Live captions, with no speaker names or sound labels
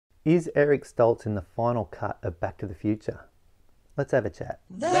Is Eric Stoltz in the final cut of Back to the Future? Let's have a chat.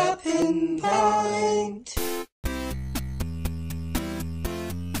 The Pinpoint.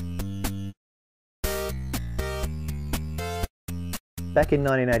 Back in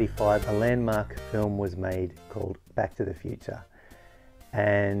 1985, a landmark film was made called Back to the Future.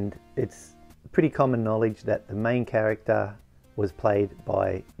 And it's pretty common knowledge that the main character was played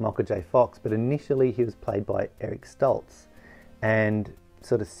by Michael J. Fox, but initially he was played by Eric Stoltz. And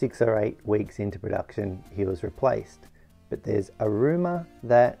sort of 6 or 8 weeks into production, he was replaced. But there's a rumour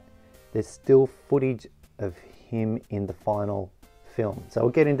that there's still footage of him in the final film. So we'll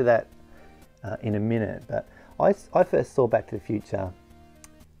get into that in a minute. But I first saw Back to the Future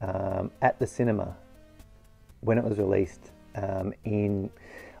at the cinema when it was released. I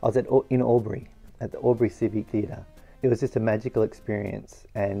was in Albury, at the Albury Civic Theatre. It was just a magical experience,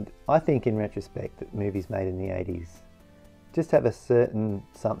 and I think in retrospect that movies made in the 80s just have a certain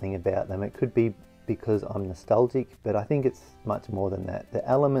something about them. It could be because I'm nostalgic, but I think it's much more than that. The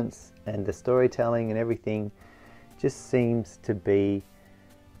elements and the storytelling and everything just seems to be,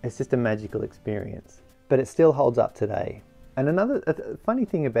 it's just a magical experience. But it still holds up today. And another funny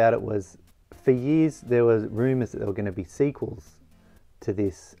thing about it was, for years there was rumours that there were going to be sequels to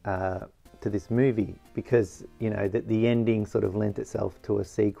this movie, because you know that the ending sort of lent itself to a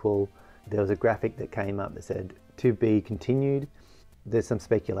sequel. There was a graphic that came up that said "to be continued." There's some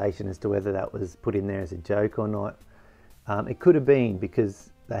speculation as to whether that was put in there as a joke or not. It could have been,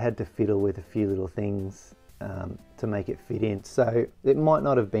 because they had to fiddle with a few little things to make it fit in. So it might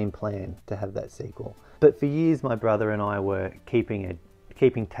not have been planned to have that sequel. But for years, my brother and I were keeping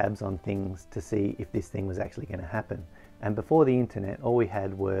tabs on things to see if this thing was actually going to happen. And before the internet, all we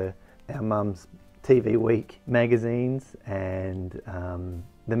had were our mum's TV Week magazines and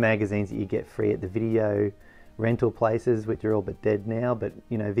the magazines that you get free at the video rental places, which are all but dead now. But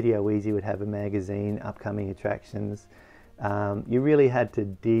you know, Video Easy would have a magazine, upcoming attractions. You really had to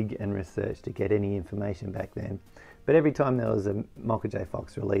dig and research to get any information back then. But every time there was a Michael J.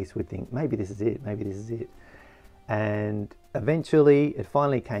 Fox release, we'd think, maybe this is it, maybe this is it. And eventually, it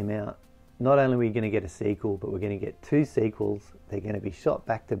finally came out. Not only are we going to get a sequel, but we're going to get 2 sequels. They're going to be shot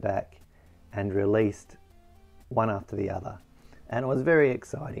back to back and released one after the other. And it was very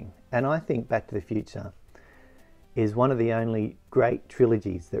exciting. And I think Back to the Future is one of the only great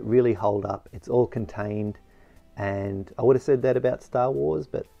trilogies that really hold up. It's all contained. And I would have said that about Star Wars,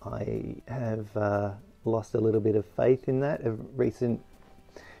 but I have lost a little bit of faith in that of recent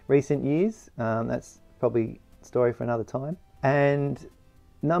years. That's probably a story for another time. And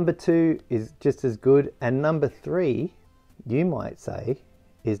number 2 is just as good, and number 3, you might say,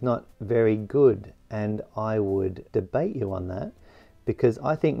 is not very good. And I would debate you on that, because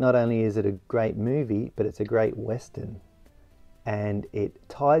I think not only is it a great movie, but it's a great Western. And it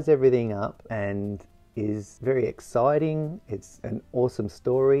ties everything up and is very exciting. It's an awesome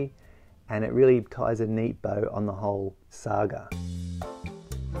story, and it really ties a neat bow on the whole saga.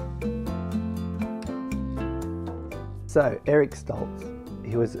 So, Eric Stoltz,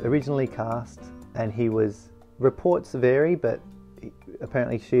 he was originally cast, and he was, reports vary, but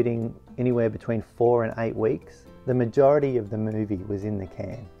apparently shooting anywhere between 4 and 8 weeks. The majority of the movie was in the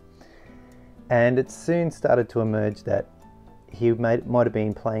can. And it soon started to emerge that he might have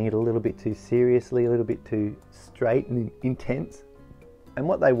been playing it a little bit too seriously, a little bit too straight and intense. And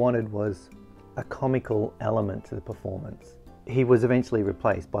what they wanted was a comical element to the performance. He was eventually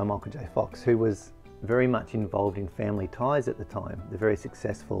replaced by Michael J. Fox, who was very much involved in Family Ties at the time, the very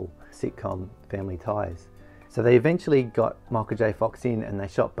successful sitcom Family Ties. So they eventually got Michael J. Fox in, and they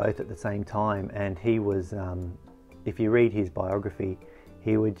shot both at the same time. And he was, if you read his biography,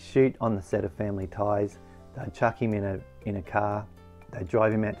 he would shoot on the set of Family Ties. They'd chuck him in a car, they'd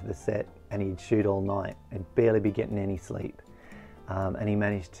drive him out to the set, and he'd shoot all night and barely be getting any sleep. And he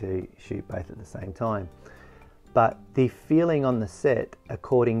managed to shoot both at the same time. But the feeling on the set,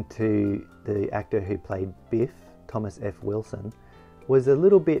 according to the actor who played Biff, Thomas F. Wilson, was a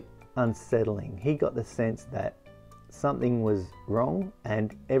little bit unsettling. He got the sense that something was wrong,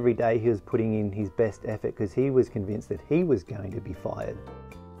 and every day he was putting in his best effort because he was convinced that he was going to be fired.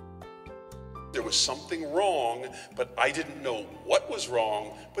 There was something wrong, but I didn't know what was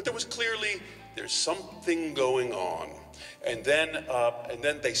wrong, but there was clearly, there's something going on. And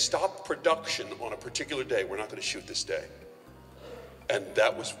then they stopped production on a particular day. We're not going to shoot this day. And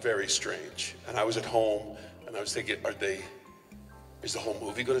that was very strange. And I was at home, and I was thinking, is the whole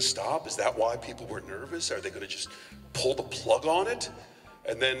movie going to stop? Is that why people were nervous? Are they going to just pull the plug on it?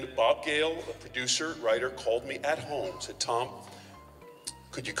 And then Bob Gale, a producer, writer, called me at home, said, Tom,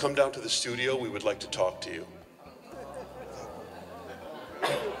 could you come down to the studio? We would like to talk to you.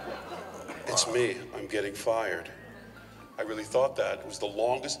 It's me. I'm getting fired. I really thought that. It was the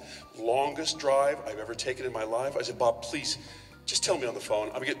longest drive I've ever taken in my life. I said, Bob, please, just tell me on the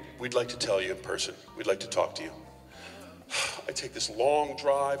phone. We'd like to tell you in person. We'd like to talk to you. I take this long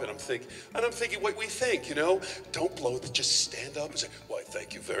drive, and I'm thinking what we think, you know? Don't blow it, just stand up and say, well, I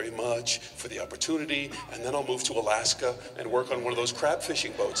thank you very much for the opportunity, and then I'll move to Alaska and work on one of those crab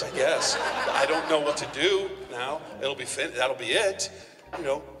fishing boats, I guess. I don't know what to do now. That'll be it, you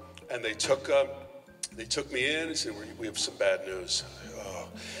know? And they took me in and said, we have some bad news. Oh,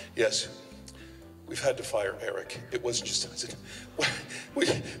 yes, we've had to fire Eric. It wasn't just, I said,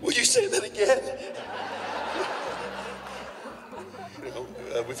 will you say that again? You know,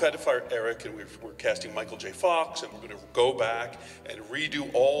 we've had to fire Eric, and we're casting Michael J. Fox, and we're going to go back and redo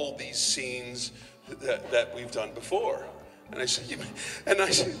all these scenes that we've done before. And I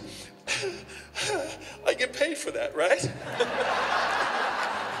said, I get paid for that, right?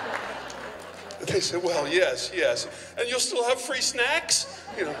 They said, well, yes. And you'll still have free snacks?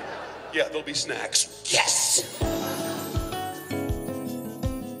 You know, yeah, there'll be snacks. Yes!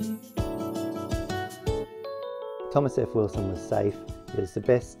 Thomas F. Wilson was safe. He was the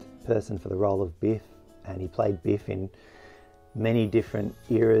best person for the role of Biff, and he played Biff in many different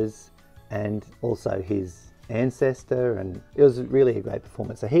eras and also his ancestor, and it was really a great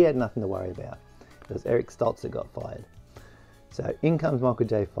performance. So he had nothing to worry about. It was Eric Stoltz that got fired. So in comes Michael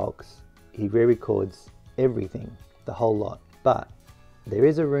J. Fox. He re-records everything, the whole lot. But there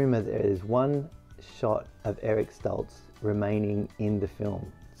is a rumour there is one shot of Eric Stoltz remaining in the film,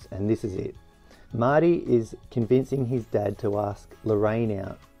 and this is it. Marty is convincing his dad to ask Lorraine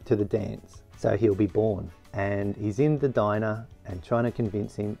out to the dance, so he'll be born. And he's in the diner and trying to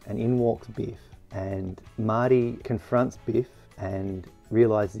convince him, and in walks Biff. And Marty confronts Biff and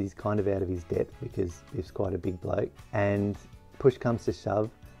realises he's kind of out of his depth because Biff's quite a big bloke. And push comes to shove,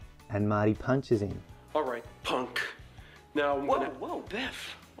 and Marty punches him. All right, punk. Now I'm gonna... Whoa,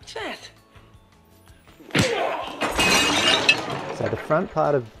 Biff. What's that? So the front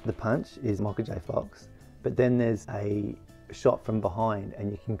part of the punch is Michael J. Fox, but then there's a shot from behind,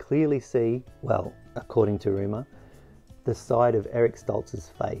 and you can clearly see, well, according to rumour, the side of Eric Stoltz's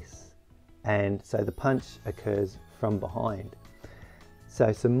face. And so the punch occurs from behind.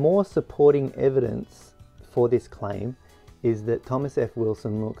 So some more supporting evidence for this claim is that Thomas F.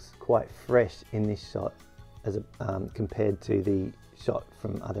 Wilson looks quite fresh in this shot as compared to the shot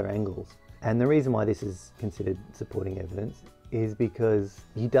from other angles. And the reason why this is considered supporting evidence is because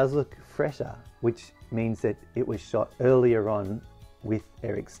he does look fresher, which means that it was shot earlier on with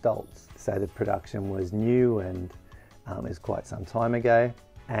Eric Stoltz. So the production was new, and it was quite some time ago,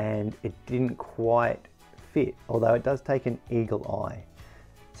 and it didn't quite fit, although it does take an eagle eye.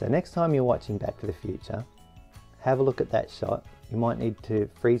 So next time you're watching Back to the Future, have a look at that shot. You might need to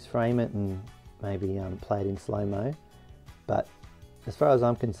freeze frame it and maybe play it in slow-mo, but as far as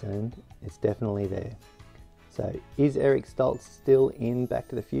I'm concerned, it's definitely there. So is Eric Stoltz still in Back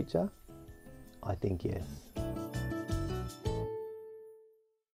to the Future? I think yes.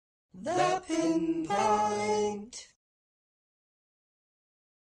 The Pinn.